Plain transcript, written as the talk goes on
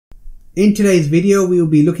In today's video, we will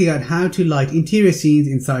be looking at how to light interior scenes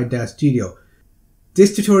inside Daz Studio.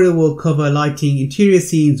 This tutorial will cover lighting interior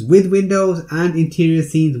scenes with windows and interior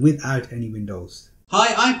scenes without any windows.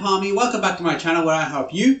 Hi, I'm Palmy. Welcome back to my channel where I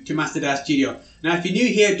help you to master Daz Studio. Now, if you're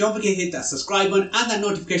new here, don't forget to hit that subscribe button and that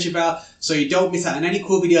notification bell so you don't miss out on any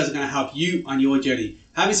cool videos that are going to help you on your journey.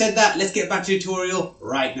 Having said that, let's get back to the tutorial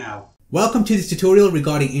right now. Welcome to this tutorial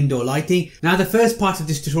regarding indoor lighting. Now, the first part of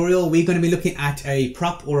this tutorial, we're going to be looking at a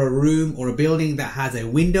prop or a room or a building that has a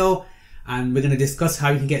window, and we're going to discuss how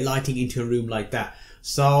you can get lighting into a room like that.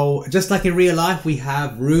 So just like in real life, we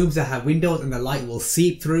have rooms that have windows and the light will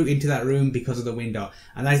seep through into that room because of the window.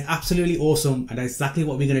 And that is absolutely awesome. And that's exactly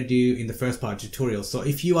what we're going to do in the first part of the tutorial. So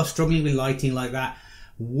if you are struggling with lighting like that,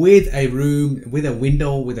 with a room, with a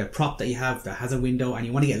window, with a prop that you have that has a window and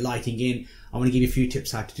you want to get lighting in, I want to give you a few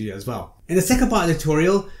tips how to do it as well. In the second part of the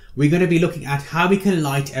tutorial, we're going to be looking at how we can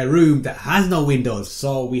light a room that has no windows.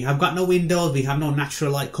 So we have got no windows, we have no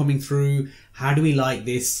natural light coming through. How do we light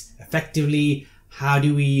this effectively? How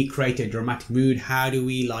do we create a dramatic mood? How do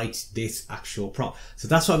we light this actual prop? So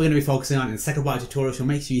that's what we're going to be focusing on in the second part of the tutorial. So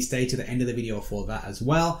make sure you stay to the end of the video for that as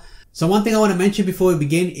well. So one thing I want to mention before we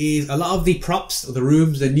begin is a lot of the props, or the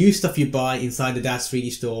rooms, the new stuff you buy inside the Daz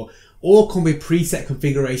 3D store all come with preset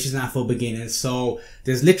configurations now for beginners. So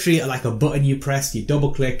there's literally like a button you press, you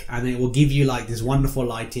double click, and then it will give you like this wonderful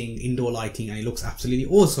lighting, indoor lighting, and it looks absolutely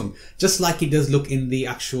awesome. Just like it does look in the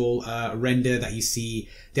actual render that you see,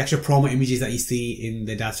 the actual promo images that you see in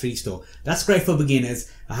the Daz 3D store. That's great for beginners.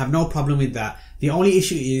 I have no problem with that. The only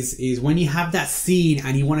issue is when you have that scene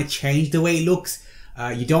and you want to change the way it looks,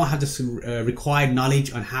 you don't have the required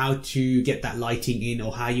knowledge on how to get that lighting in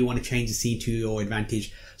or how you want to change the scene to your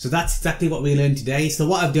advantage. So that's exactly what we learned today. So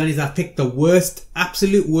what I've done is I've picked the worst,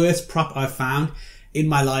 absolute worst prop I've found in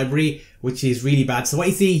my library, which is really bad. So what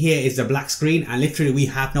you're seeing here is the black screen, and literally we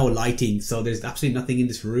have no lighting. So there's absolutely nothing in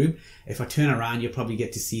this room. If I turn around, you'll probably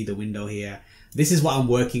get to see the window here. This is what I'm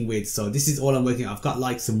working with. So this is all I'm working with. I've got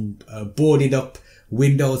like some boarded up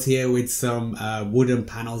windows here with some wooden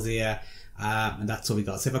panels here. And that's what we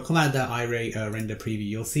got. So if I come out of the iRay render preview,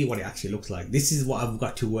 you'll see what it actually looks like. This is what I've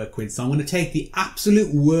got to work with. So I'm going to take the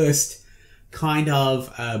absolute worst kind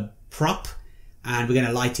of prop and we're going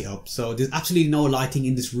to light it up. So there's absolutely no lighting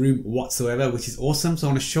in this room whatsoever, which is awesome. So I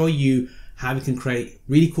want to show you how we can create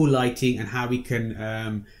really cool lighting and how we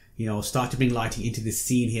can, you know, start to bring lighting into this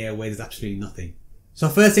scene here where there's absolutely nothing. So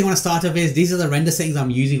first thing I want to start off is these are the render settings I'm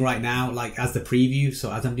using right now, like as the preview.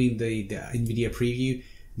 So as I'm doing the NVIDIA preview,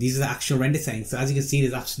 these are the actual render settings. So as you can see,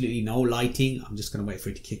 there's absolutely no lighting. I'm just going to wait for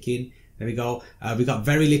it to kick in. There we go. We got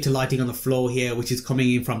very little lighting on the floor here, which is coming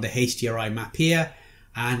in from the HDRI map here.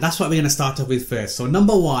 And that's what we're going to start off with first. So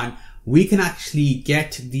number one, we can actually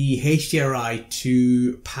get the HDRI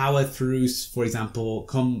to power through, for example,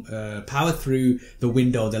 power through the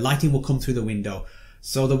window. The lighting will come through the window.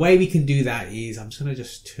 So the way we can do that is, I'm just going to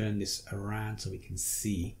just turn this around so we can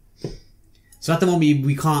see. So at the moment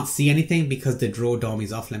we can't see anything because the draw dome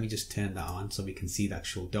is off. Let me just turn that on so we can see the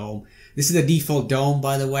actual dome. This is the default dome,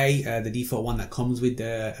 by the way, the default one that comes with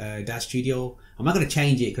the Daz Studio. I'm not going to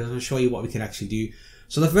change it because I'm going to show you what we can actually do.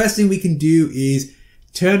 So the first thing we can do is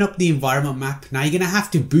turn up the environment map. Now you're going to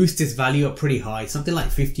have to boost this value up pretty high, something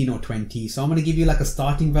like 15 or 20. So I'm going to give you like a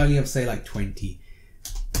starting value of say like 20.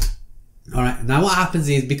 All right. Now what happens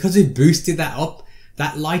is because we've boosted that up,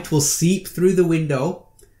 that light will seep through the window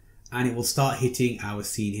and it will start hitting our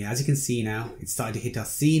scene here. As you can see now, it's starting to hit our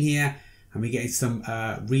scene here and we're getting some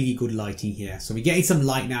really good lighting here. So we're getting some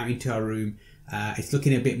light now into our room. It's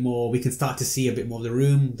looking a bit more, we can start to see a bit more of the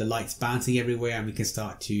room. The light's bouncing everywhere and we can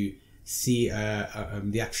start to see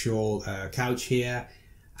the actual couch here.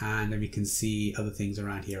 And then we can see other things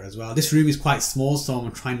around here as well. This room is quite small, so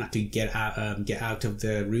I'm trying not to get out of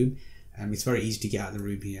the room. It's very easy to get out of the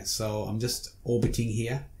room here. So I'm just orbiting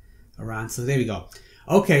here around. So there we go.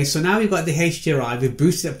 Okay, so now we've got the HDRI, we've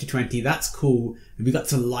boosted up to 20, that's cool. And we've got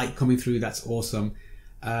some light coming through, that's awesome.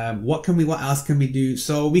 What else can we do?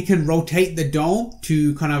 So we can rotate the dome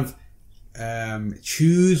to kind of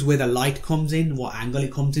choose where the light comes in, what angle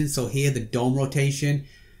it comes in. So here, the dome rotation.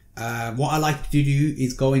 What I like to do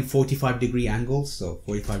is go in 45-degree angles, so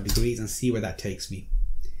 45 degrees, and see where that takes me.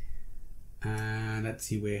 And let's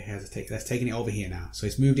see where it has to take. That's taking it over here now. So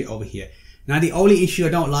it's moved it over here. Now the only issue I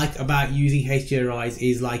don't like about using HDRIs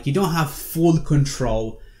is like you don't have full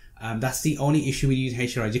control. That's the only issue with using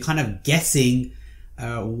HDRIs. You're kind of guessing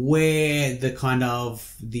where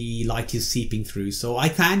the light is seeping through. So I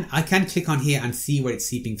can click on here and see where it's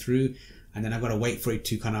seeping through, and then I've got to wait for it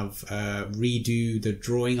to kind of redo the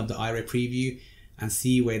drawing of the iRay preview. and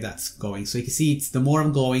see where that's going. So you can see it's the more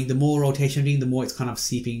I'm going, the more rotation I'm doing, the more it's kind of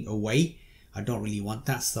seeping away. I don't really want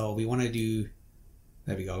that, so we want to do,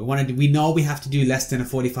 there we go. We know we have to do less than a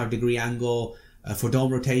 45-degree angle for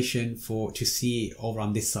dome rotation to see over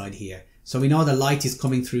on this side here. So we know the light is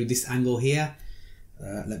coming through this angle here.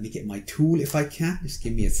 Let me get my tool if I can. Just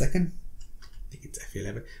give me a second. I think it's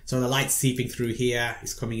F11. So the light's seeping through here.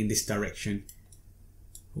 It's coming in this direction.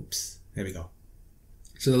 Oops. There we go.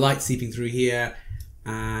 So the light's seeping through here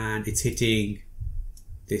and it's hitting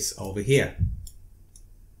this over here.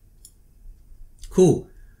 Cool.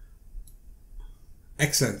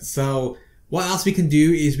 Excellent. So what else we can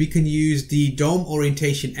do is we can use the dome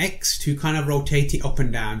orientation X to kind of rotate it up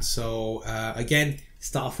and down. So again,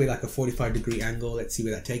 start off with like a 45-degree angle. Let's see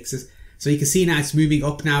where that takes us. So you can see now it's moving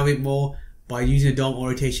up now a bit more. By using the dome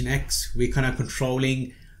orientation X, we're kind of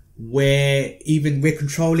controlling we're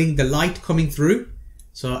controlling the light coming through.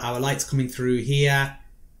 So our light's coming through here,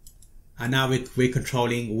 and now we're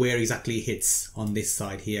controlling where exactly it hits on this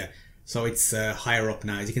side here. So it's higher up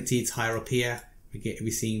now. As you can see, it's higher up here.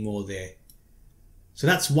 We're seeing more there. So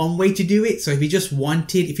that's one way to do it. So if you just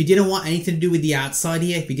wanted, if you didn't want anything to do with the outside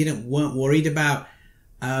here, if you weren't worried about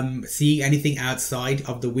seeing anything outside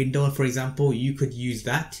of the window, for example, you could use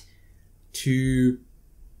that to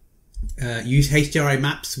use HDRI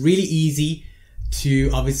maps. Really easy to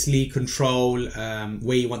obviously control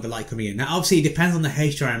where you want the light coming in. Now obviously it depends on the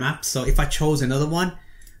HDRI map. So if I chose another one,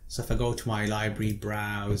 so if I go to my library,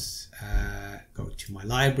 browse, go to my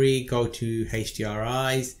library, go to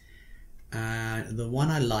HDRIs, and the one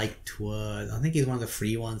I liked was, I think it's one of the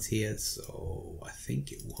free ones here. So I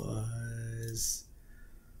think it was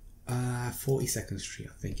 42nd Street,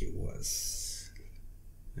 I think it was.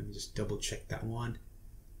 Let me just double check that one.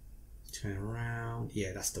 Turn around.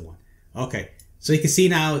 Yeah, that's the one. Okay. So you can see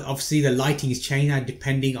now, obviously the lighting is changing now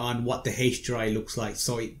depending on what the HDRI looks like.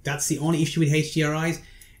 So that's the only issue with HDRIs,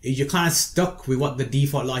 is you're kind of stuck with what the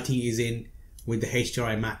default lighting is in with the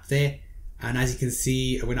HDRI map there. And as you can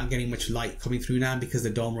see, we're not getting much light coming through now because the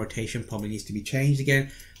dome rotation probably needs to be changed again.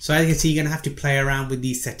 So as you can see, you're going to have to play around with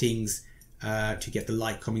these settings to get the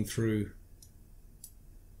light coming through.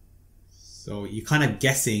 So you're kind of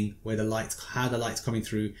guessing where the lights, how the light's coming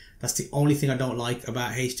through. That's the only thing I don't like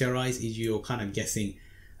about HDRIs, is you're kind of guessing.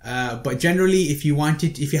 But generally, if you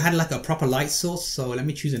had like a proper light source, so let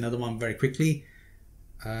me choose another one very quickly.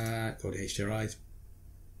 Go to HDRIs.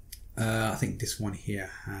 I think this one here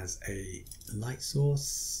has a light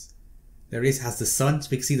source. There is, has the sun, so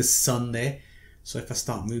we can see the sun there. So if I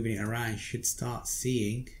start moving it around, you should start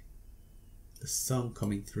seeing the sun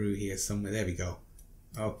coming through here somewhere. There we go.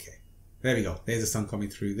 Okay. There we go. There's the sun coming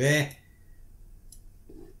through there.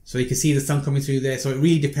 So you can see the sun coming through there. So it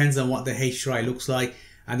really depends on what the HDRI looks like.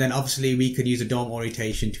 And then obviously we could use a dome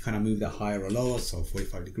orientation to kind of move that higher or lower. So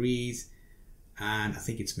 45 degrees. And I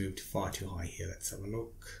think it's moved far too high here. Let's have a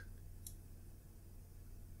look.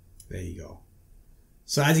 There you go.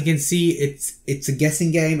 So as you can see, it's a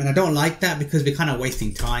guessing game. And I don't like that because we're kind of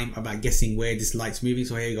wasting time about guessing where this light's moving.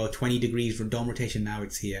 So here you go, 20 degrees for dome rotation. Now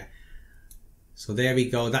it's here. So there we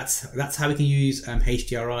go. That's how we can use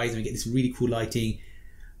HDRIs and we get this really cool lighting,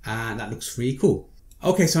 and that looks really cool.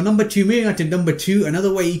 Okay, so number two, moving on to number two,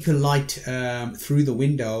 another way you can light through the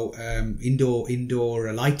window,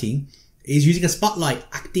 indoor lighting, is using a spotlight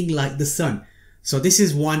acting like the sun. So this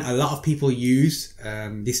is one a lot of people use.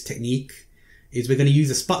 This technique is we're going to use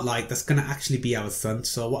a spotlight that's going to actually be our sun.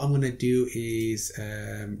 So what I'm going to do is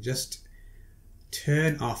just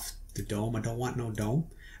turn off the dome. I don't want no dome.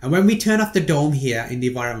 And when we turn off the dome here in the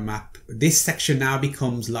environment map, this section now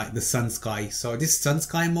becomes like the sun sky. So this sun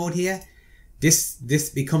sky mode here, this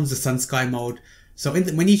becomes the sun sky mode. So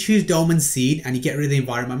when you choose dome and seed and you get rid of the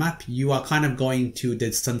environment map, you are kind of going to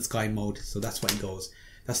the sun sky mode. So that's what it goes.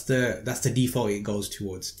 That's the default it goes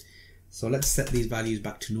towards. So let's set these values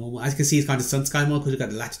back to normal. As you can see, it's kind of sun sky mode because we've got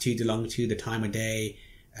the latitude, the longitude, the time of day,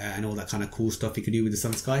 and all that kind of cool stuff you can do with the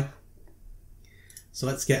sun sky. So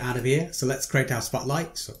let's get out of here. So let's create our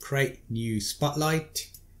spotlight. So create new spotlight.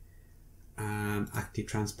 Active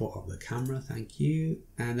transport of the camera. Thank you.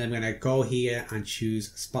 And then I'm going to go here and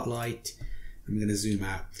choose spotlight. I'm going to zoom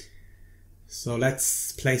out. So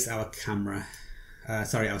let's place our camera.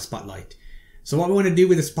 Our spotlight. So what we want to do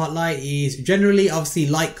with the spotlight is generally, obviously,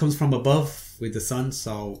 light comes from above with the sun.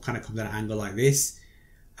 So kind of comes at an angle like this.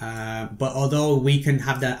 But although we can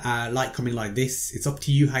have the light coming like this, it's up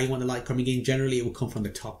to you how you want the light coming in. Generally, it will come from the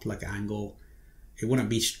top like an angle. It wouldn't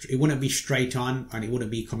be straight on, and it wouldn't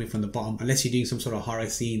be coming from the bottom unless you're doing some sort of horror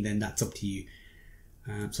scene. Then that's up to you.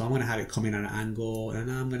 So I'm going to have it coming at an angle, and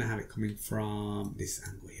I'm going to have it coming from this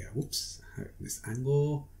angle here. Whoops, this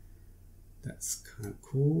angle. That's kind of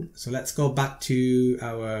cool. So let's go back to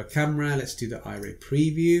our camera. Let's do the iRay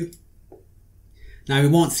preview. Now we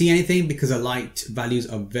won't see anything because the light values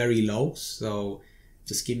are very low. So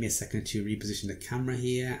just give me a second to reposition the camera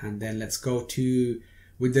here. And then let's go to,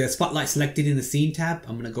 with the spotlight selected in the scene tab,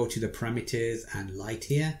 I'm going to go to the parameters and light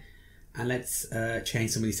here. And let's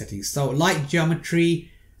change some of these settings. So light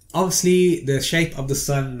geometry, obviously the shape of the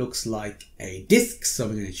sun looks like a disc. So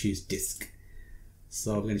we're going to choose disc.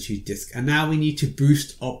 So we're going to choose disc. And now we need to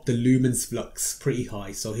boost up the lumens flux pretty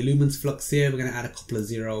high. So lumens flux here, we're going to add a couple of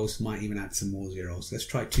zeros, might even add some more zeros. Let's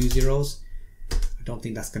try 2 zeros. I don't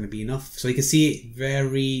think that's going to be enough. So you can see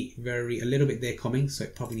it a little bit there coming. So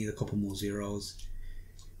it probably needs a couple more zeros.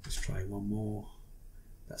 Let's try one more.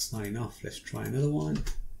 That's not enough. Let's try another one.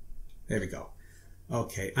 There we go.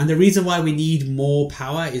 Okay. And the reason why we need more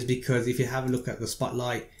power is because if you have a look at the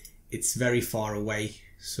spotlight, it's very far away.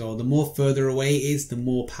 So the more further away it is, the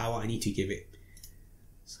more power I need to give it.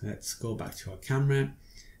 So let's go back to our camera.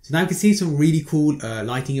 So now you can see some really cool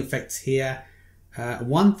lighting effects here.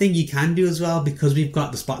 One thing you can do as well, because we've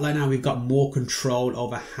got the spotlight now, we've got more control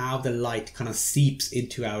over how the light kind of seeps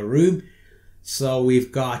into our room. So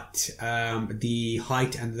we've got the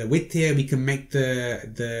height and the width here. We can make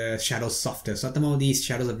the shadows softer. So at the moment these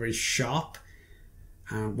shadows are very sharp.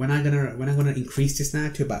 When I'm gonna increase this now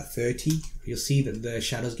to about 30, you'll see that the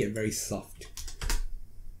shadows get very soft.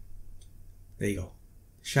 There you go.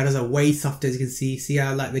 Shadows are way softer, as you can see. See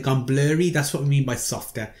how like they've gone blurry? That's what we mean by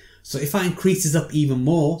softer. So if I increase this up even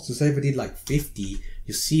more, so say if I did like 50,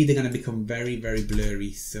 you'll see they're going to become very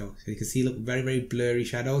blurry. So you can see, look, very blurry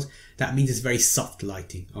shadows. That means it's very soft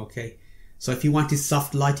lighting. Okay, so if you wanted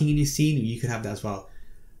soft lighting in your scene, you could have that as well.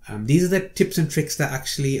 These are the tips and tricks that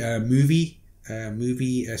actually movie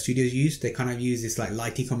studios use. They kind of use this like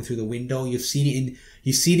lighting coming through the window. You've seen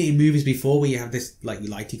it in movies before where you have this like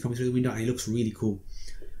lighting coming through the window and it looks really cool.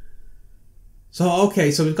 So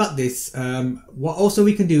okay, so we've got this. What also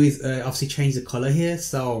we can do is obviously change the color here.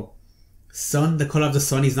 So the color of the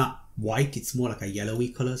sun is not white, it's more like a yellowy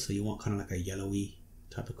color. So you want kind of like a yellowy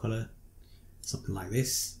type of color, something like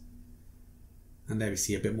this. And there we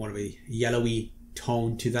see a bit more of a yellowy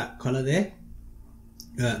tone to that color there.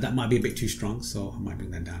 That might be a bit too strong, so I might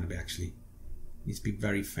bring that down a bit actually. It needs to be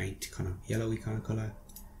very faint, kind of yellowy kind of color.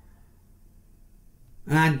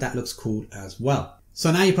 And that looks cool as well. So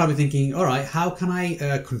now you're probably thinking, all right, how can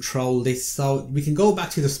I control this? So we can go back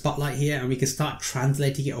to the spotlight here and we can start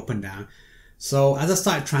translating it up and down. So as I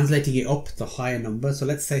start translating it up, the higher number, so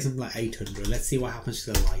let's say something like 800. Let's see what happens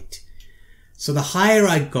to the light. So the higher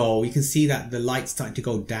I go, you can see that the light's starting to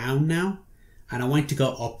go down now. And I want it to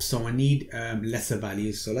go up, so I need lesser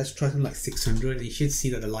values. So let's try something like 600. And you should see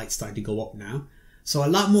that the light's starting to go up now. So a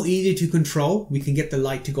lot more easier to control. We can get the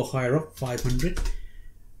light to go higher up, 500.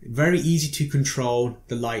 Very easy to control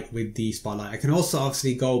the light with the spotlight. I can also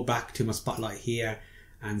obviously go back to my spotlight here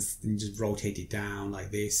and just rotate it down like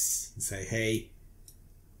this and say, hey,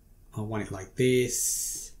 I want it like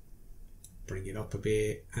this. Bring it up a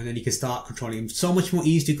bit. And then you can start controlling it. So much more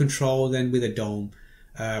easy to control than with a dome,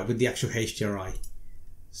 with the actual HDRI.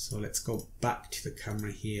 So let's go back to the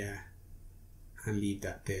camera here and leave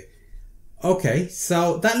that there. Okay,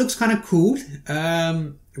 so that looks kind of cool.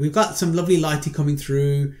 We've got some lovely lighting coming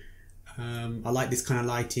through. I like this kind of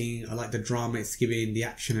lighting. I like the drama it's giving, the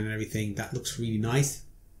action and everything. That looks really nice.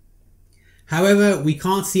 However, we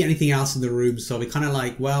can't see anything else in the room. So we're kind of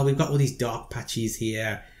like, well, we've got all these dark patches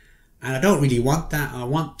here. And I don't really want that. I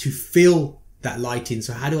want to fill that light in.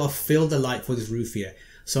 So how do I fill the light for this roof here?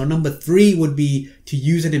 So number 3 would be to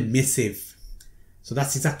use an emissive. So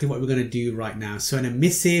that's exactly what we're going to do right now. So an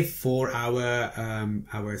emissive for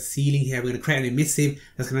our ceiling here. We're going to create an emissive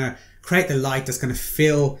that's going to create the light that's going to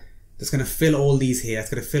fill all these here. It's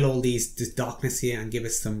going to fill all this darkness here and give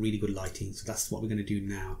us some really good lighting. So that's what we're going to do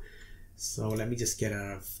now. So let me just get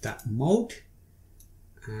out of that mode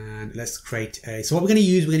and let's create a, so what we're going to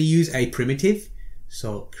use a primitive.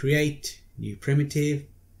 So create new primitive.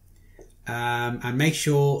 And make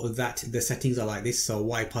sure that the settings are like this. So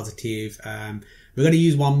Y positive. We're going to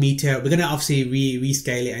use 1 meter. We're going to obviously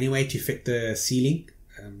rescale it anyway to fit the ceiling.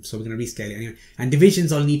 So we're going to rescale it anyway. And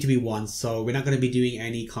divisions all need to be 1. So we're not going to be doing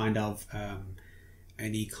any kind of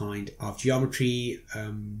geometry,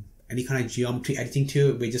 any kind of geometry editing to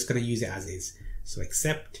it. We're just going to use it as is. So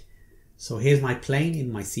accept. So here's my plane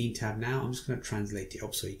in my scene tab now. I'm just going to translate it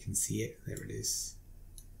up so you can see it. There it is.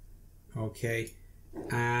 Okay.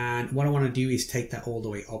 And what I want to do is take that all the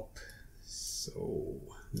way up. So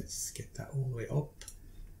let's get that all the way up.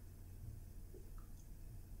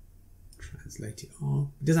 Translate it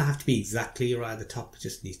on. It doesn't have to be exactly right at the top, it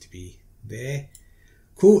just needs to be there.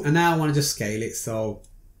 Cool, and now I want to just scale it. So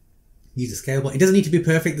use the scale button. It doesn't need to be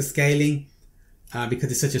perfect, the scaling,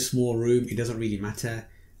 because it's such a small room, it doesn't really matter.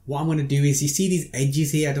 What I'm going to do is, you see these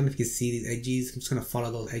edges here? I don't know if you can see these edges. I'm just going to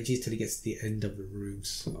follow those edges till it gets to the end of the room.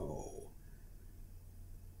 So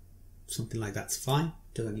something like that's fine.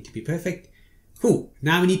 Doesn't need to be perfect. Cool.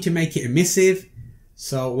 Now we need to make it emissive.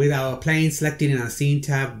 So with our plane selected in our scene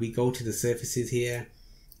tab, we go to the surfaces here.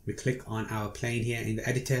 We click on our plane here in the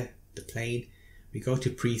editor, the plane. We go to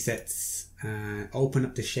presets, open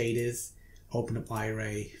up the shaders, open up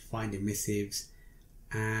iRay, find emissives,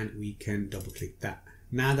 and we can double click that.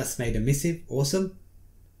 Now that's made emissive. Awesome.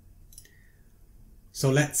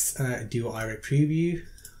 So let's do iRay preview.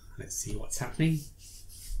 Let's see what's happening.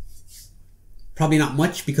 Probably not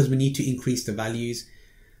much because we need to increase the values.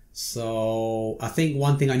 So I think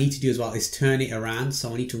one thing I need to do as well is turn it around.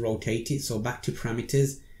 So I need to rotate it. So back to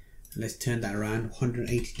parameters. Let's turn that around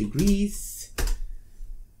 180 degrees.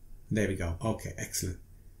 There we go. Okay, excellent.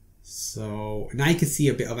 So now you can see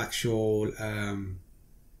a bit of actual,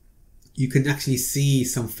 you can actually see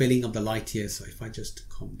some filling of the light here. So if I just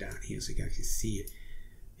come down here so you can actually see it,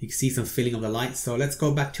 you can see some filling of the light. So let's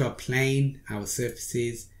go back to our plane, our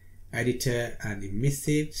surfaces, editor, and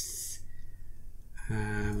emissives.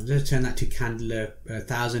 I'm going to turn that to candela,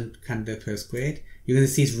 1000 candela per squared. You're going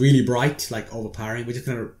to see it's really bright, like overpowering. We're just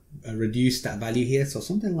going to reduce that value here. So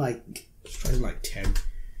something like, let's try like 10.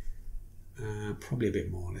 Probably a bit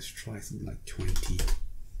more. Let's try something like 20.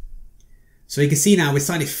 So you can see now we're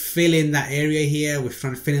starting to fill in that area here. We're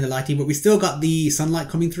trying to fill in the lighting, but we still got the sunlight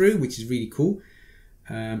coming through, which is really cool.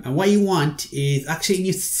 And what you want is actually in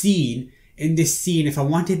your scene, in this scene, if I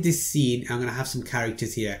wanted this scene, I'm going to have some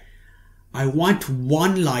characters here. I want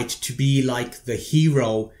one light to be like the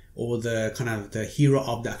hero or the kind of the hero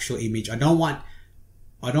of the actual image. I don't want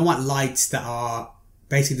lights that are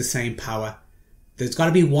basically the same power. There's got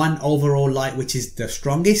to be one overall light which is the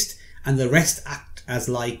strongest, and the rest act as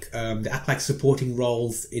like they act like supporting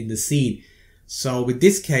roles in the scene. So with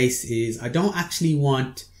this case is I don't actually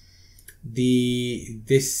want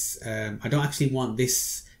this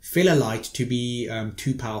filler light to be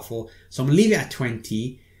too powerful. So I'm gonna leave it at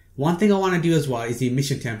 20. One thing I want to do as well is the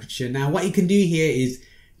emission temperature. Now what you can do here is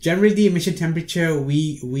generally the emission temperature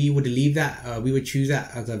we would leave that, we would choose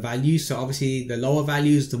that as a value. So obviously the lower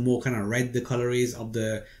values, the more kind of red the color is of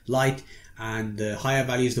the light, and the higher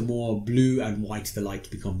values, the more blue and white the light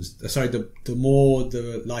becomes. The more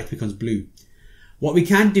the light becomes blue. What we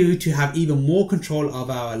can do to have even more control of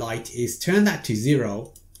our light is turn that to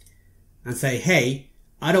 0 and say, hey,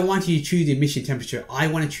 I don't want you to choose the emission temperature. I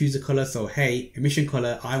want to choose the color. So hey, emission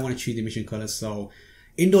color, I want to choose the emission color. So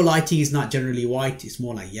indoor lighting is not generally white. It's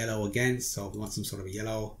more like yellow again. So we want some sort of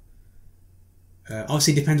yellow.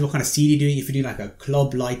 Obviously it depends what kind of scene you're doing. If you're doing like a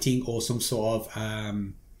club lighting or some sort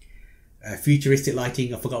of futuristic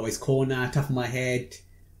lighting. I forgot what it's called now, top of my head.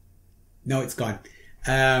 No, it's gone.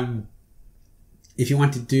 If you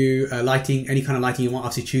want to do lighting, any kind of lighting you want,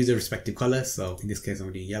 obviously choose the respective color. So in this case,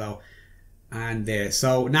 I'm doing yellow. And there.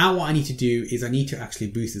 So now what I need to do is I need to actually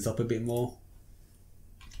boost this up a bit more.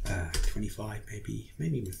 25,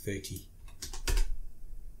 maybe with 30.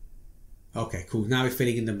 Okay, cool. Now we're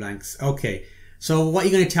filling in the blanks. Okay. So what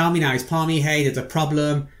you're going to tell me now is, Palmy, hey, there's a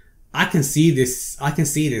problem. I can see this. I can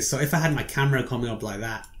see this. So if I had my camera coming up like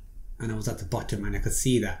that and I was at the bottom and I could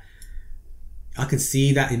see that, I can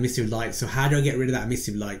see that emissive light. So how do I get rid of that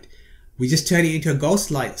emissive light? We just turn it into a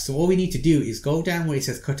ghost light. So all we need to do is go down where it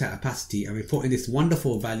says cutout opacity and we put in this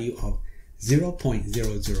wonderful value of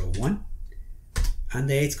 0.001. And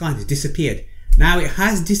there it's gone. It's disappeared. Now it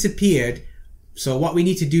has disappeared. So what we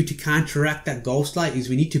need to do to counteract that ghost light is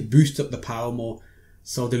we need to boost up the power more.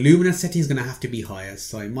 So the luminance setting is going to have to be higher.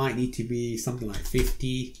 So it might need to be something like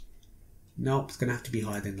 50. Nope, it's going to have to be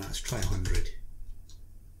higher than that. Let's try 100.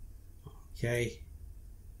 Okay.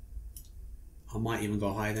 I might even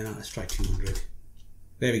go higher than that. Let's try 200.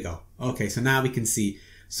 There we go. Okay, so now we can see.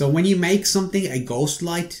 So when you make something a ghost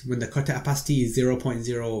light, when the cutout opacity is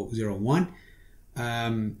 0.001,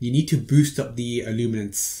 you need to boost up the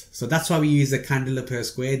luminance. So that's why we use the candela per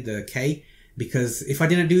squared, the K, because if I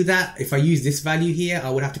didn't do that, if I use this value here, I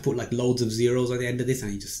would have to put like loads of zeros at the end of this,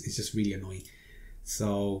 and it's just really annoying.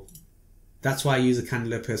 So that's why I use the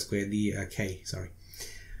candela per squared, the K, sorry.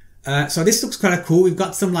 So this looks kind of cool. We've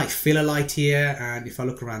got some like filler light here, and if I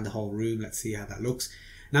look around the whole room, let's see how that looks.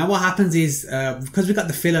 Now what happens is, because we've got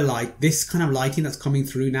the filler light, this kind of lighting that's coming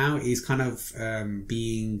through now is kind of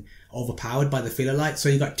being overpowered by the filler light. So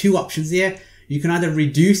you've got two options here. You can either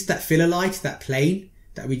reduce that filler light, that plane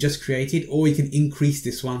that we just created, or you can increase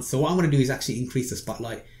this one. So what I'm going to do is actually increase the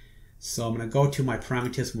spotlight. So I'm going to go to my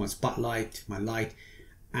parameters for my spotlight, my light,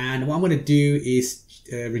 And what I'm going to do is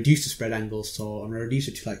reduce the spread angle. So I'm going to reduce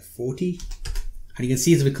it to like 40. And you can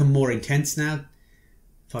see it's become more intense now.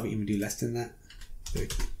 Probably even do less than that.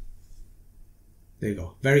 30. There you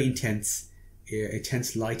go. Very intense.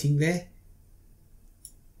 Intense lighting there.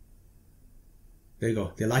 There you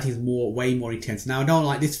go. The lighting is way more intense. Now I don't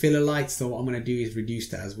like this filler light, so what I'm going to do is reduce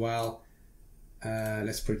that as well.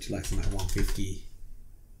 Let's put it to like something like 150.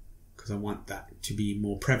 Because I want that to be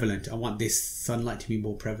more prevalent. I want this sunlight to be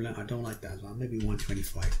more prevalent. I don't like that as well. Maybe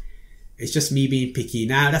 125. It's just me being picky.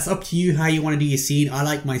 Now that's up to you how you want to do your scene. I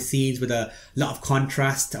like my scenes with a lot of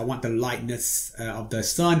contrast. I want the lightness of the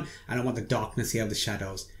sun, and I want the darkness here of the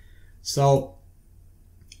shadows. So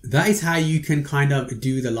that is how you can kind of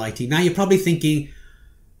do the lighting. Now you're probably thinking,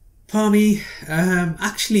 Palmy,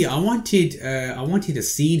 actually I wanted a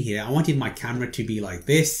scene here. I wanted my camera to be like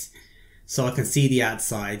this, so I can see the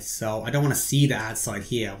outside. So I don't want to see the outside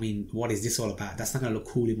here. I mean, what is this all about? That's not going to look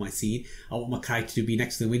cool in my scene. I want my character to be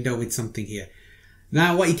next to the window with something here.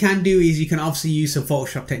 Now, what you can do is you can obviously use some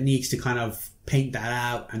Photoshop techniques to kind of paint that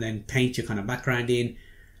out and then paint your kind of background in.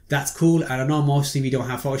 That's cool. I don't know, mostly we don't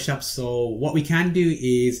have Photoshop. So what we can do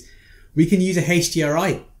is we can use a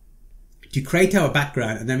HDRI to create our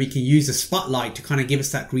background, and then we can use the spotlight to kind of give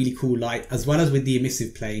us that really cool light, as well as with the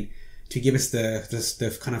emissive plane to give us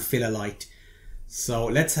the kind of filler light. So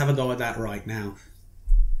let's have a go at that right now.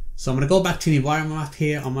 So I'm going to go back to the environment map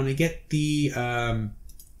here. I'm going to get the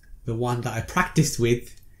one that I practiced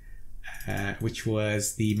with, which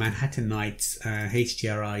was the Manhattan Nights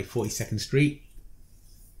HDRI 42nd Street.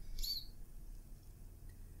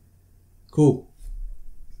 Cool.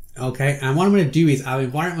 Okay, and what I'm going to do is our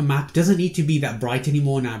environment map doesn't need to be that bright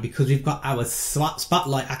anymore now, because we've got our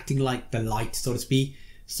spotlight acting like the light, so to speak.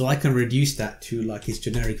 So I can reduce that to like its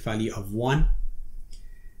generic value of 1,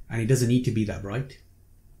 and it doesn't need to be that bright.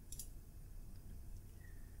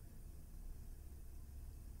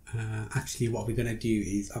 Actually, what we're going to do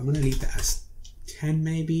is I'm going to leave that as 10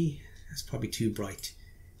 maybe. That's probably too bright.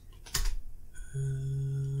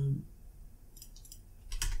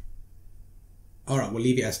 Alright, we'll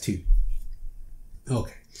leave it as 2.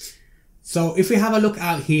 Okay. So if we have a look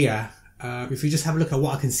out here, if we just have a look at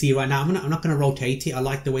what I can see right now, I'm not going to rotate it. I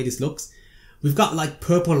like the way this looks. We've got like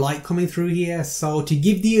purple light coming through here. So to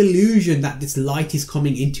give the illusion that this light is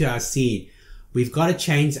coming into our scene, we've got to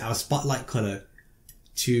change our spotlight color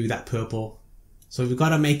to that purple. So we've got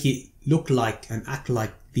to make it look like and act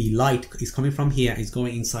like the light is coming from here, is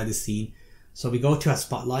going inside the scene. So we go to our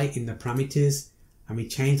spotlight in the parameters and we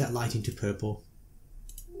change that light into purple.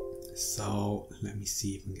 So let me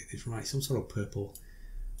see if I can get this right. Some sort of purple.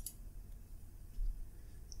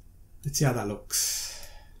 Let's see how that looks.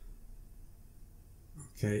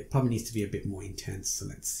 Okay, it probably needs to be a bit more intense. So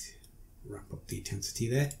let's ramp up the intensity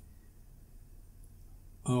there.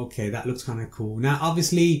 Okay, that looks kind of cool. Now,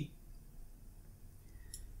 obviously,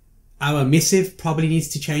 our emissive probably needs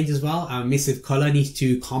to change as well. Our emissive color needs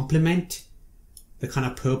to complement the kind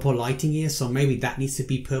of purple lighting here. So maybe that needs to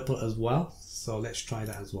be purple as well. So let's try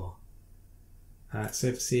that as well.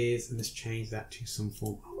 Surfaces, and let's change that to some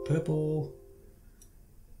form of purple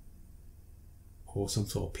or some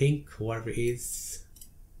sort of pink, whatever it is.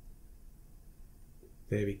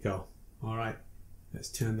 There we go. All right, let's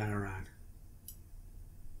turn that around.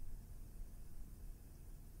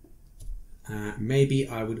 Maybe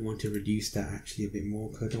I would want to reduce that actually a bit more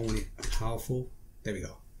because I don't want it powerful. There we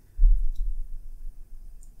go.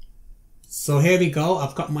 So here we go.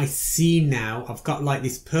 I've got my scene now. I've got like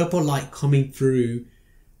this purple light coming through,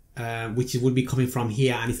 which would be coming from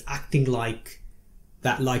here, and it's acting like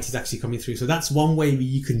that light is actually coming through. So that's one way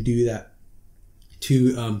you can do that,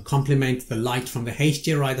 to complement the light from the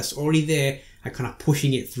HDRI that's already there and kind of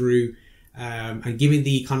pushing it through, and giving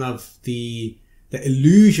the kind of the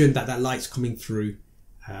illusion that that light's coming through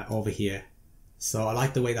over here. So I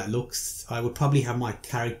like the way that looks. I would probably have my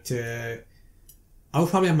character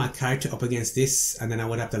up against this, and then I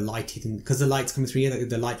would have the light hitting, because the light's coming through here,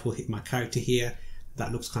 the light will hit my character here.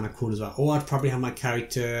 That looks kind of cool as well. Or I'd probably have my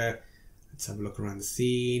character, let's have a look around the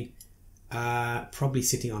scene, probably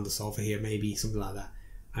sitting on the sofa here, maybe something like that,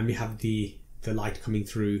 and we have the light coming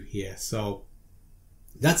through here. So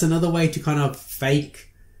that's another way to kind of fake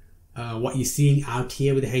what you're seeing out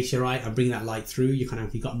here with the HDRI and bring that light through. You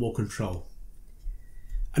got more control.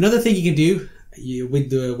 Another thing you can do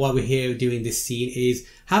while we're here doing this scene is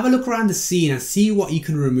have a look around the scene and see what you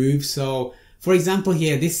can remove. So for example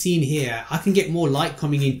here, this scene here, I can get more light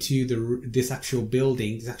coming into this actual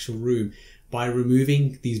building, this actual room, by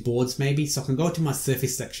removing these boards maybe. So I can go to my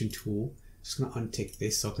surface selection tool, just going to untick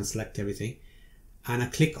this so I can select everything, and I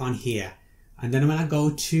click on here, And then when I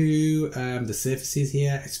go to the surfaces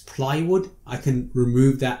here, it's plywood. I can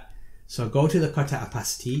remove that. So I go to the cutout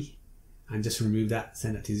opacity and just remove that,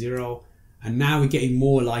 send it to 0. And now we're getting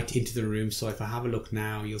more light into the room. So if I have a look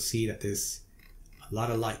now, you'll see that there's a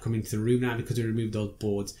lot of light coming into the room now because we removed those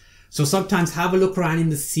boards. So sometimes have a look around in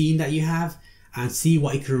the scene that you have and see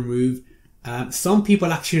what you can remove. Some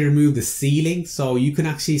people actually remove the ceiling. So you can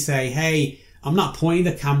actually say, hey, I'm not pointing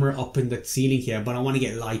the camera up in the ceiling here, but I want to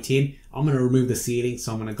get light in. I'm going to remove the ceiling.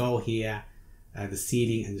 So I'm going to go here, the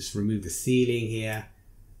ceiling, and just remove the ceiling here.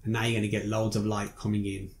 And now you're going to get loads of light coming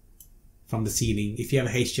in from the ceiling. If you have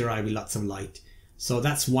a HDRI with lots of light. So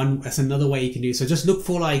that's another way you can do it. So just look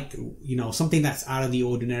for like, you know, something that's out of the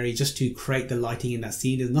ordinary just to create the lighting in that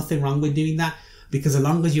scene. There's nothing wrong with doing that because as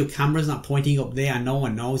long as your camera's not pointing up there and no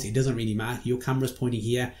one knows, it doesn't really matter. Your camera's pointing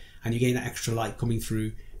here and you're getting that extra light coming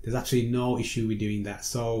through. There's absolutely no issue with doing that.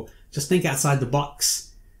 So just think outside the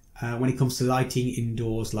box when it comes to lighting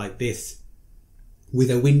indoors like this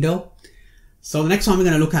with a window. So the next one we're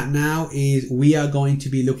going to look at now is we are going to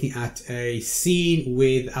be looking at a scene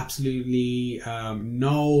with absolutely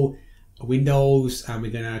no windows, and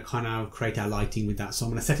we're going to kind of create our lighting with that. So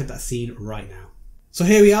I'm going to set up that scene right now. So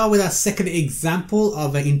here we are with our second example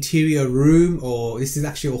of an interior room, or this is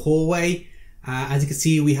actually a hallway. As you can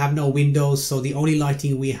see, we have no windows, so the only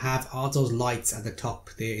lighting we have are those lights at the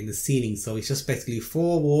top there in the ceiling. So it's just basically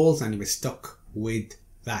 4 walls and we're stuck with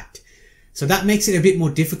that. So that makes it a bit more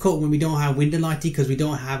difficult when we don't have window lighting because we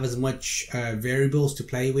don't have as much variables to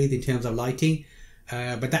play with in terms of lighting.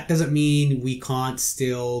 But that doesn't mean we can't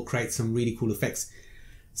still create some really cool effects.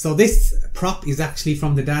 So this prop is actually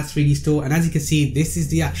from the Daz 3D store, and as you can see, this is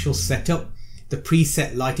the actual setup. The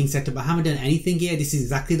preset lighting setup. I haven't done anything here. This is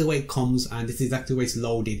exactly the way it comes and this is exactly the way it's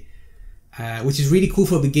loaded, which is really cool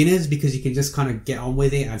for beginners because you can just kind of get on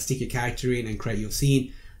with it and stick your character in and create your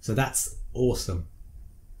scene. So that's awesome.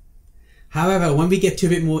 However, when we get to a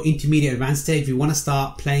bit more intermediate advanced stage, we want to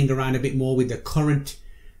start playing around a bit more with the current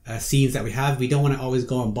scenes that we have. We don't want to always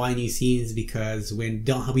go and buy new scenes because we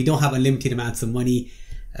don't have unlimited amounts of money.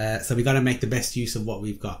 So we got to make the best use of what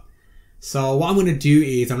we've got. So what I'm going to do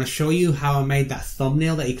is I'm going to show you how I made that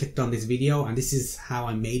thumbnail that you clicked on this video, and this is how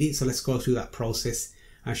I made it. So let's go through that process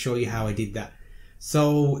and show you how I did that.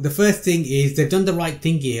 So the first thing is they've done the right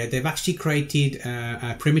thing here. They've actually created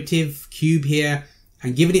a primitive cube here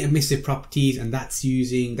and given it emissive properties, and that's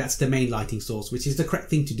the main lighting source, which is the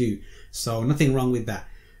correct thing to do. So nothing wrong with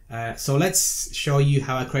that. So let's show you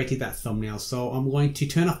how I created that thumbnail. So I'm going to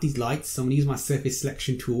turn off these lights. So I'm going to use my surface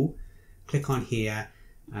selection tool, click on here.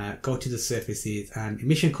 Go to the surfaces and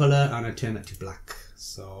emission color, and I turn that to black.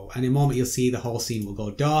 So in a moment you'll see the whole scene will go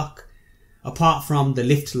dark apart from the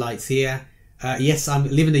lift lights here. Yes, I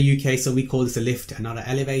live in the UK, so we call this a lift and not an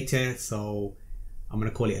elevator, so I'm going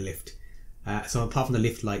to call it a lift. So apart from the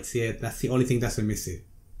lift lights here, that's the only thing that's emissive.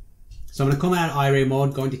 So I'm going to come out of iRay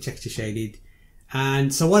mode, go into texture shaded,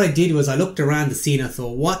 and so what I did was I looked around the scene and I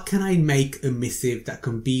thought, what can I make emissive that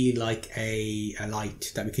can be like a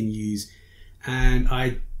light that we can use? And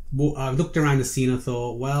I looked around the scene and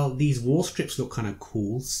thought, well, these wall strips look kind of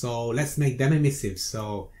cool, so let's make them emissive.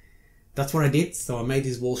 So that's what I did. So I made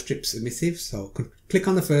these wall strips emissive. So click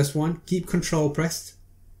on the first one, keep control pressed,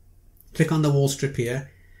 click on the wall strip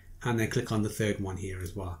here, and then click on the third one here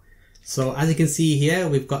as well. So as you can see here,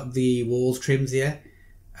 we've got the walls trims here.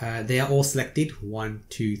 They are all selected, 1,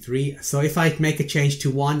 2, 3. So if I make a change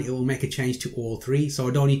to one, it will make a change to all 3. So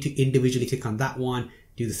I don't need to individually click on that one,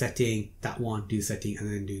 do the setting, that one, do the setting,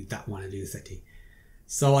 and then do that one and do the setting.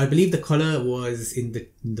 So I believe the color was in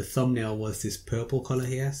the thumbnail was this purple color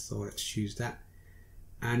here. So let's choose that.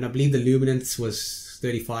 And I believe the luminance was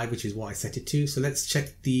 35, which is what I set it to. So let's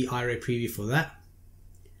check the iRay preview for that.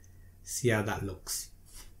 See how that looks.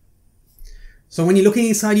 So when you're looking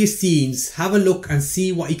inside your scenes, have a look and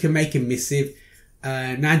see what you can make emissive.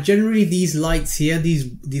 Now generally these lights here, these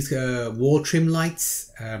wall trim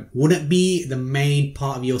lights wouldn't be the main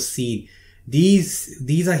part of your scene. These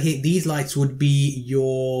lights would be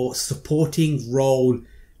your supporting role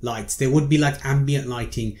lights. They would be like ambient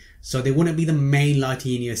lighting, so they wouldn't be the main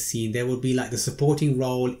lighting in your scene. They would be like the supporting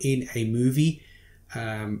role in a movie.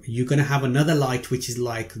 You're gonna have another light which is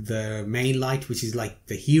like the main light, which is like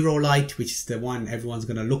the hero light, which is the one everyone's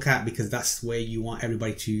gonna look at because that's where you want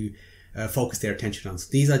everybody to focus their attention on. So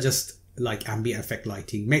these are just like ambient effect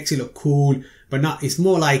lighting. Makes it look cool, but not, it's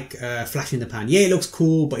more like flash in the pan. Yeah, it looks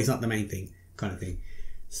cool, but it's not the main thing kind of thing.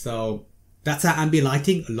 So that's our ambient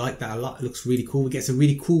lighting. I like that a lot. It looks really cool. We get some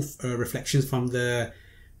really cool reflections from the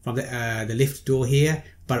from the lift door here,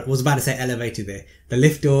 but I was about to say elevator there. The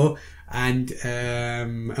lift door, and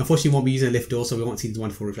unfortunately we won't be using a lift door, so we won't see these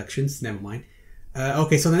wonderful reflections. Never mind.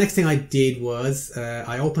 Okay, so the next thing I did was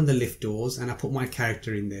I opened the lift doors and I put my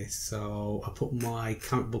character in there. So I put my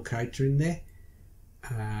comic book character in there.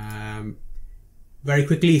 Very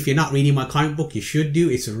quickly, if you're not reading my comic book, you should do.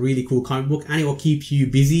 It's a really cool comic book and it will keep you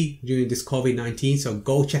busy during this COVID-19. So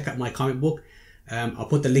go check out my comic book. I'll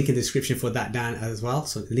put the link in the description for that down as well.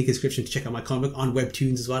 So the link in the description to check out my comic book on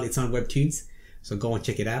Webtoons as well. It's on Webtoons. So go and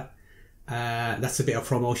check it out. That's a bit of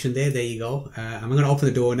promotion there. There you go. I'm going to open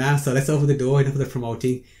the door now. So let's open the door, enough of the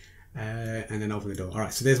promoting, and then open the door. All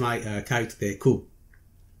right. So there's my character there. Cool.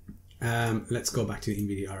 Let's go back to the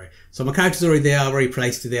in-video array. So my character's already there. I've already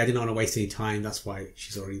placed it there. I didn't want to waste any time. That's why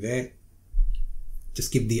she's already there.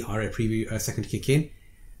 Just give the array preview a second to kick in.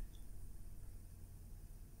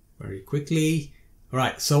 Very quickly. All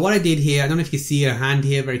right. So what I did here, I don't know if you can see her hand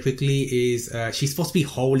here very quickly, is she's supposed to be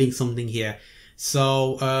holding something here.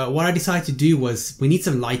 So what I decided to do was we need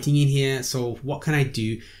some lighting in here. So what can I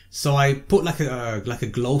do? So I put like a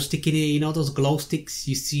glow stick in here. You know those glow sticks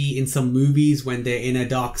you see in some movies when they're in a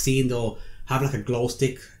dark scene, they'll have like a glow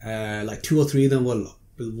stick. Like 2 or 3 of them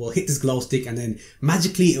will hit this glow stick and then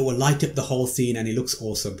magically it will light up the whole scene and it looks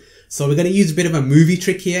awesome. So we're going to use a bit of a movie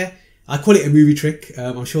trick here. I call it a movie trick.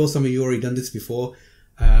 I'm sure some of you already done this before.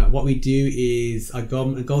 What we do is I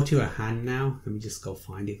go to a hand now. Let me just go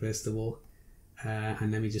find it first of all.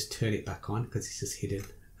 And let me just turn it back on because it's just hidden.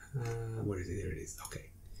 Where is it? There it is. Okay.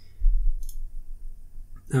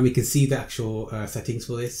 And we can see the actual settings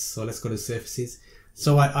for this. So let's go to surfaces.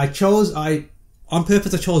 So I chose, on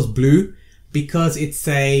purpose I chose blue because it's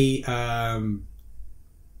a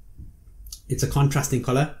contrasting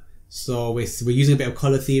color. So we're using a bit of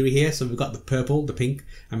color theory here. So we've got the purple, the pink,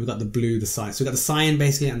 and we've got the blue, the cyan. So we've got the cyan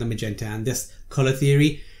basically and the magenta, and this color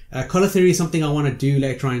theory. Color theory is something I want to do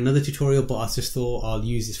later on in another tutorial, but I just thought I'll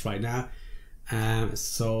use this right now.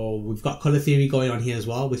 So we've got color theory going on here as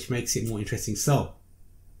well, which makes it more interesting. So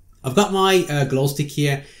I've got my glow stick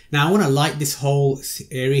here. Now I want to light this whole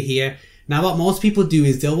area here. Now what most people do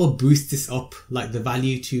is they will boost this up, like the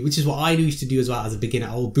value to, which is what I used to do as well as a beginner.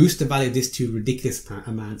 I will boost the value of this to ridiculous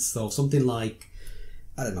amounts. So something like,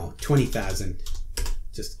 I don't know, 20,000.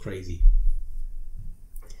 Just crazy.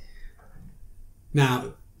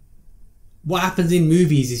 Now, what happens in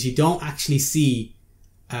movies is you don't actually see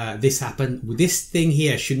this happen. This thing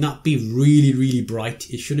here should not be really, really bright.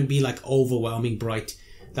 It shouldn't be like overwhelming bright.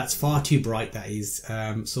 That's far too bright, that is.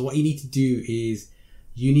 So what you need to do is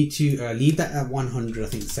you need to leave that at 100, I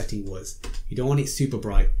think the setting was. You don't want it super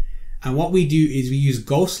bright. And what we do is we use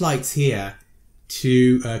ghost lights here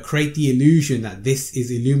to create the illusion that this is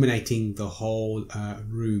illuminating the whole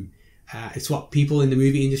room. It's what people in the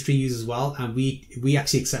movie industry use as well, and we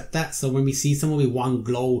actually accept that. So when we see someone with one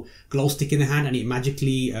glow stick in the hand and it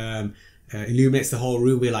magically illuminates the whole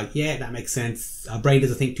room, we're like, yeah, that makes sense. Our brain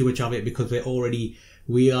doesn't think too much of it because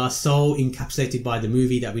we are so encapsulated by the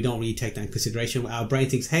movie that we don't really take that in consideration. Our brain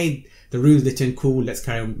thinks, hey, the room's lit and cool, let's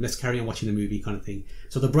carry on watching the movie kind of thing.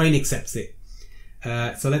 So the brain accepts it.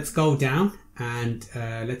 So let's go down and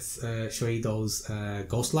let's show you those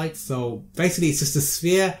ghost lights. So basically it's just a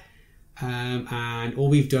sphere. And all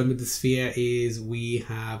we've done with the sphere is we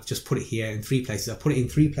have just put it here in 3 places. I've put it in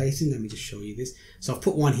 3 places. Let me just show you this. So I've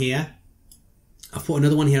put one here. I've put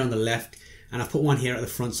another one here on the left. And I've put one here at the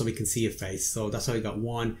front so we can see your face. So that's how we got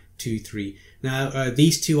 1, 2, 3. Now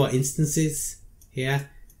these 2 are instances here.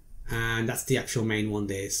 And that's the actual main one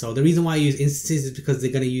there. So the reason why I use instances is because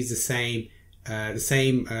they're going to use the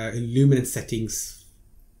same illuminance settings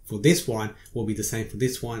for this one will be the same for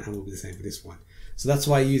this one and will be the same for this one. So that's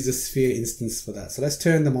why I use the sphere instance for that. So let's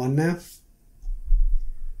turn them on now.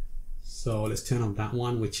 So let's turn on that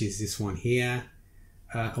one, which is this one here.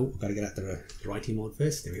 Oh, got to get out the writing mode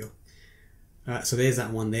first. There we go. So there's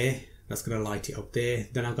that one there. That's going to light it up there.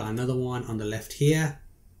 Then I've got another one on the left here.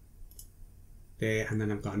 There, and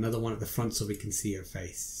then I've got another one at the front so we can see her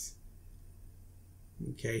face.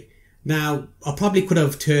 Okay. Now, I probably could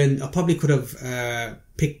have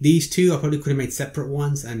picked these 2. I probably could have made separate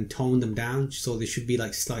ones and toned them down. So there should be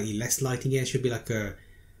like slightly less lighting here. It should be like a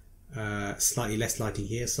slightly less lighting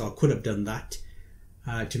here. So I could have done that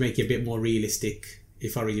to make it a bit more realistic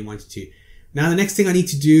if I really wanted to. Now the next thing I need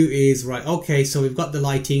to do is, right, okay, so we've got the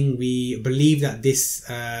lighting. We believe that this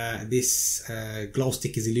glow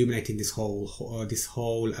stick is illuminating this whole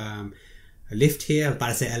lift here. I was about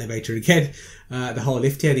to say elevator again. The whole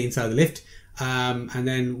lift here, the inside of the lift. And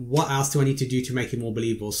then what else do I need to do to make it more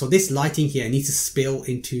believable? So this lighting here needs to spill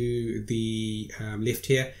into the lift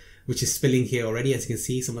here. So which is spilling here already. As you can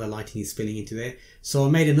see, some of the lighting is spilling into there. So I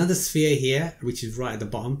made another sphere here, which is right at the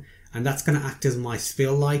bottom, and that's going to act as my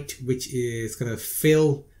spill light, which is going to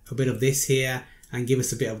fill a bit of this here and give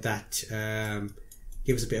us a bit of that,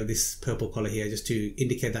 give us a bit of this purple color here, just to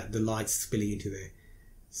indicate that the light's spilling into there.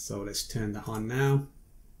 So let's turn that on now.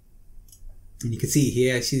 And you can see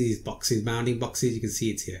here, see these boxes, bounding boxes, you can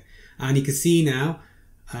see it's here. And you can see now,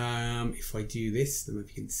 if I do this, I don't know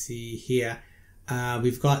if you can see here,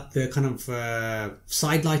 we've got the kind of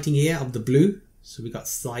side lighting here of the blue. So we've got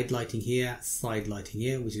side lighting here,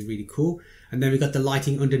 which is really cool. And then we've got the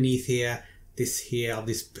lighting underneath here, this here of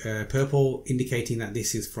this purple, indicating that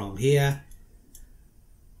this is from here.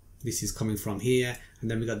 This is coming from here. And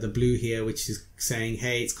then we got the blue here, which is saying,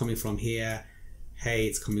 hey, it's coming from here. Hey,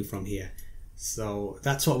 it's coming from here. So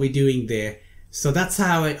that's what we're doing there. So that's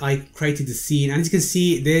how I created the scene. And as you can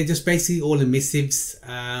see, they're just basically all emissives.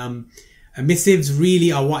 Emissives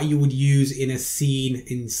really are what you would use in a scene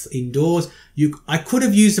indoors. I could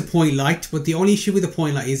have used a point light, but the only issue with the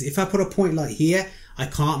point light is if I put a point light here, I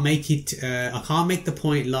can't make it, I can't make the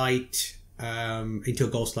point light into a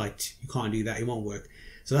ghost light. You can't do that, it won't work.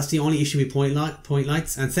 So that's the only issue with point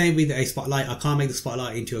lights. And same with a spotlight, I can't make the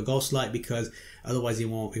spotlight into a ghost light because otherwise it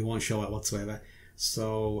won't show up whatsoever.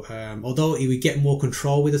 So although it would get more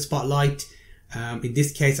control with the spotlight, in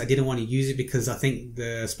this case I didn't want to use it because I think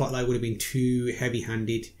the spotlight would have been too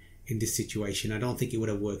heavy-handed in this situation. I don't think it would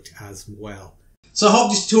have worked as well. So I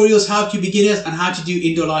hope this tutorial has helped you beginners on how to do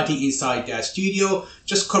indoor lighting inside Daz Studio.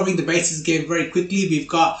 Just covering the basics again very quickly. We've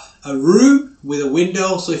got a room with a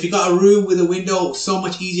window. So if you've got a room with a window, so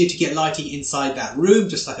much easier to get lighting inside that room.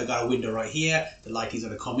 Just like I got a window right here, the light is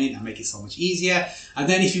going to come in and make it so much easier. And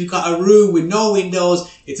then if you've got a room with no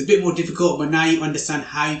windows, it's a bit more difficult, but now you understand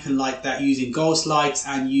how you can light that using ghost lights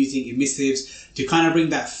and using emissives to kind of bring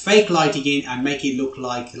that fake lighting in and make it look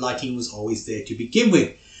like lighting was always there to begin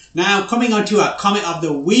with. Now, coming on to our comment of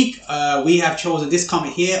the week, we have chosen this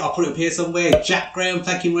comment here. I'll put it up here somewhere. Jack Graham,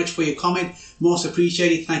 thank you very much for your comment. Most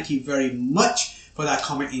appreciated. Thank you very much for that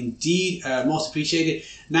comment indeed. Most appreciated.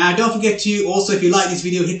 Now, don't forget to also, if you like this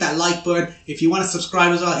video, hit that like button. If you want to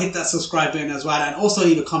subscribe as well, hit that subscribe button as well. And also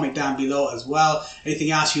leave a comment down below as well.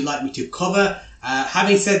 Anything else you'd like me to cover.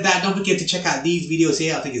 Having said that, don't forget to check out these videos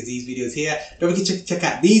here. I think it's these videos here. Don't forget to check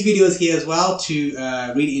out these videos here as well to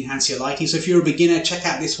really enhance your lighting. So if you're a beginner, check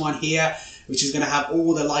out this one here, which is going to have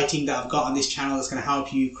all the lighting that I've got on this channel. That's going to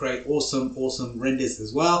help you create awesome renders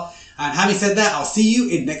as well. And having said that, I'll see you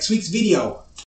in next week's video.